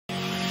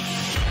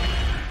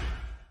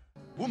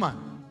Woman,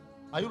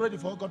 are you ready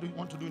for what God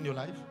wants to do in your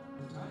life?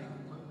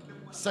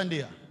 Stand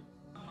here.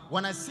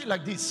 When I see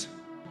like this,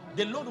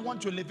 the Lord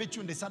wants to elevate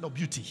you in the side of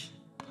beauty.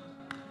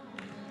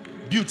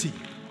 Beauty.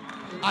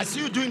 I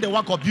see you doing the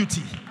work of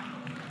beauty.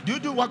 Do you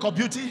do work of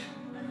beauty?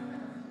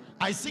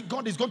 I see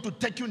God is going to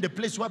take you in the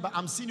place where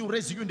I'm seeing you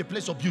raise you in the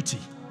place of beauty.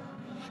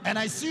 And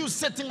I see you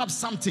setting up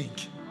something.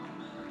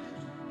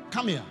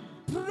 Come here.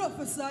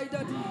 Prophesy,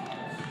 Daddy.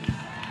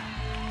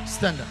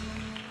 Stand up.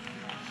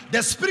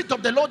 The Spirit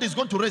of the Lord is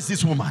going to raise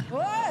this woman.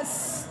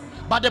 Yes.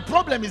 But the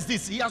problem is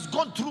this. He has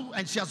gone through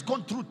and she has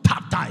gone through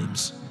tough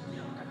times.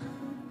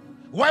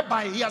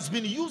 Whereby he has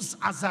been used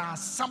as a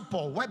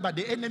sample. Whereby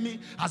the enemy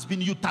has been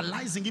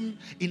utilizing him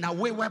in a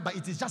way whereby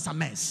it is just a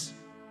mess.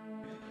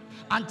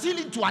 Until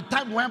into a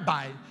time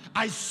whereby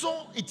I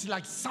saw it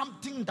like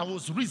something that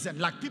was risen.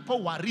 Like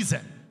people were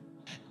risen.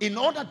 In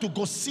order to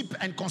gossip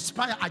and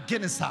conspire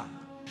against her.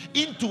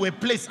 Into a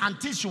place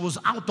until she was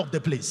out of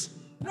the place.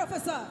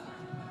 Professor.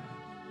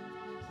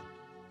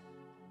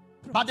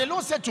 But the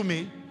Lord said to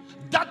me,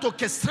 that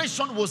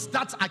orchestration was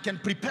that I can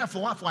prepare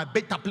for her for a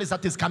better place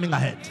that is coming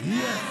ahead.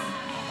 Yes.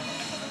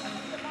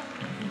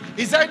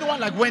 Is there anyone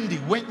like Wendy?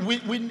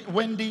 Wendy?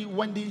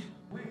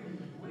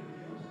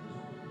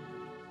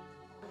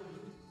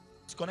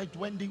 Let's connect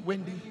Wendy.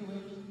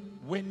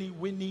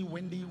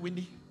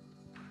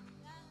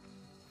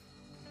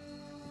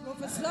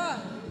 Professor.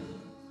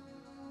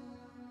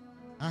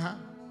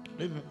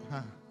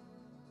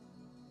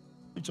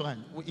 Which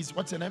one?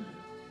 What's your name?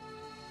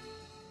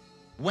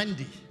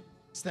 Wendy.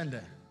 Stand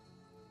there.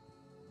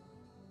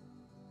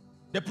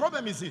 The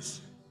problem is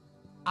this.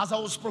 As I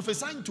was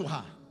prophesying to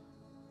her,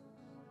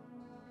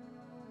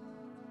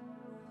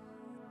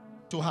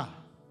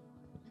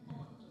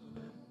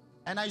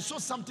 and I saw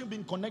something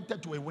being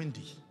connected to a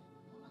Wendy.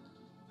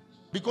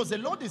 Because the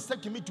Lord is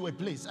taking me to a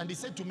place and he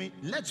said to me,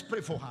 let's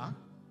pray for her.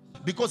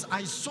 Because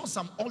I saw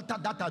some altar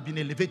that have been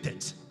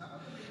elevated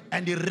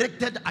and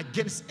erected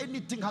against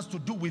anything has to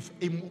do with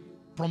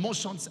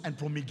promotions and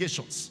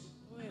promulgations.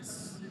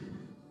 Yes.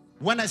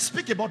 When I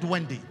speak about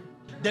Wendy,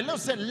 the Lord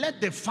said, let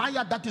the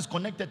fire that is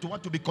connected to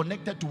what to be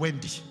connected to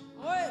Wendy.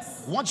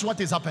 Yes. Watch what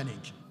is happening.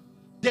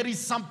 There is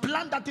some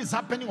plan that is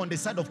happening on the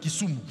side of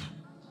Kisumu.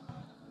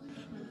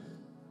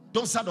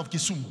 Don't side of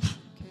Kisumu.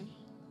 Okay.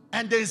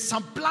 And there is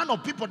some plan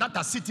of people that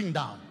are sitting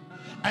down.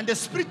 And the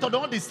Spirit of the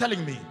Lord is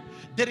telling me,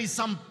 there is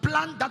some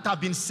plan that have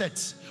been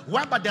set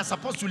whereby they are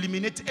supposed to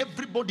eliminate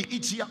everybody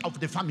each year of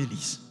the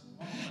families.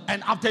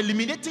 And after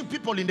eliminating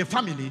people in the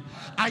family,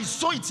 I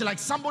saw it's like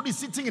somebody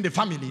sitting in the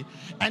family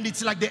and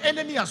it's like the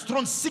enemy has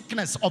thrown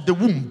sickness of the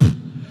womb.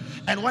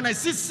 And when I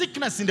see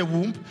sickness in the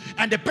womb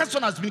and the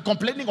person has been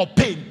complaining of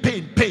pain,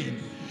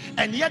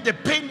 and yet the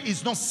pain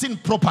is not seen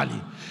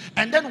properly.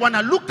 And then when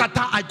I looked at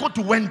her, I go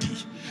to Wendy.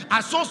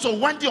 I saw also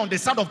Wendy on the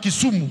side of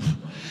Kisumu.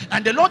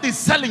 And the Lord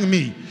is telling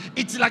me,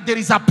 it's like there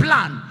is a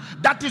plan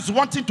that is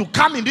wanting to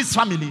come in this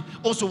family,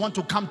 also want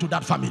to come to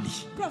that family.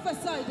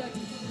 Prophesy,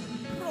 Daddy.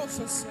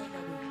 Prophesy.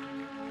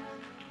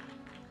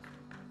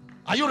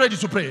 Are you ready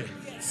to pray?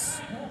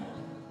 Yes.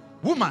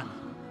 Woman.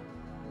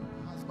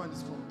 Husband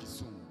is from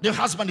Kisumu. The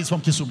husband is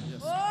from Kisumu.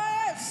 Yes.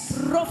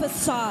 Yes.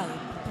 Prophesy.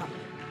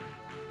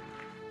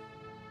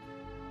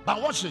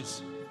 But watch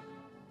this.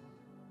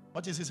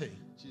 What is he saying?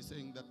 She's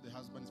saying that the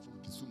husband is from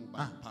Kisumu,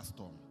 but he passed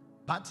on.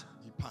 But?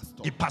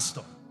 He passed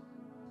on.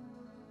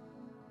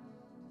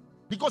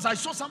 Because I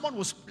saw someone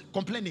was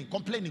complaining.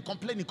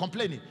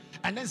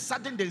 And then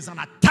suddenly there is an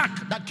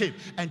attack that came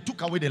and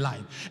took away the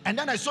life. And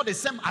then I saw the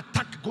same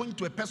attack going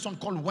to a person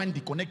called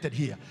Wendy connected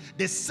here.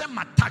 The same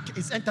attack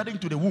is entering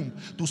to the womb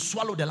to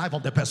swallow the life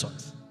of the person.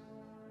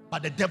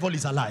 But the devil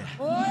is a liar.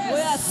 Oh,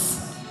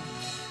 yes.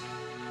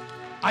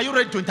 Are you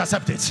ready to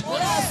intercept it?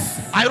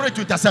 Yes. Are you ready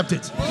to intercept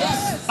it?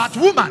 Yes. But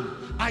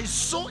woman, I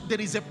saw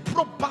there is a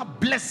proper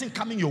blessing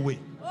coming your way.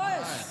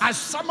 Yes. I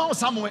somehow,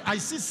 somewhere, I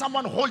see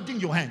someone holding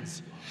your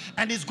hands.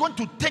 And it's going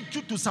to take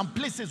you to some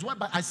places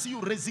whereby I see you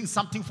raising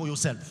something for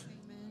yourself.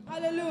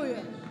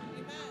 Hallelujah.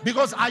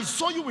 Because I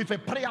saw you with a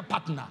prayer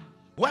partner.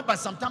 Whereby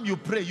sometimes you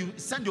pray, you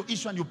send your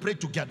issue and you pray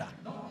together.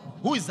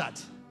 Who is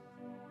that?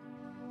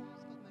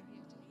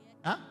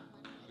 Huh?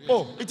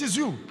 Oh, it is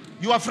you.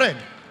 You are friend.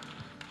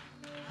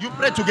 You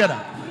pray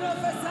together.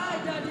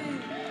 Prophesy, Daddy.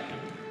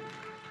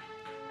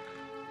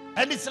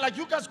 And it's like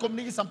you guys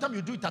communicate. Sometimes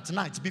you do it at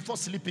night before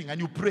sleeping and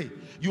you pray,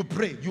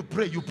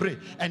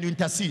 and you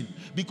intercede.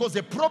 Because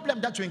the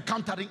problem that you're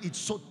encountering is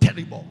so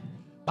terrible.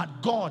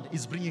 But God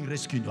is bringing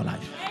rescue in your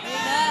life.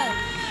 Amen.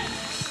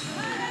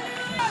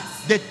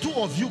 The two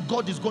of you,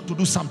 God is going to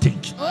do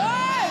something.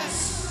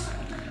 Yes.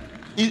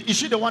 Is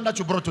she the one that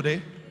you brought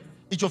today?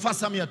 It's your first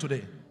time here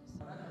today?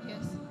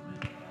 Yes.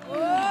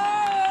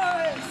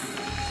 Yes.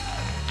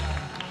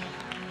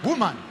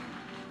 Woman,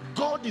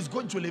 God is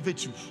going to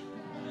elevate you.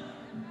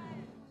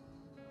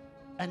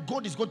 And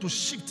God is going to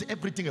shift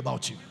everything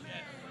about you.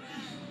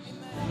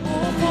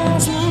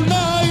 Amen.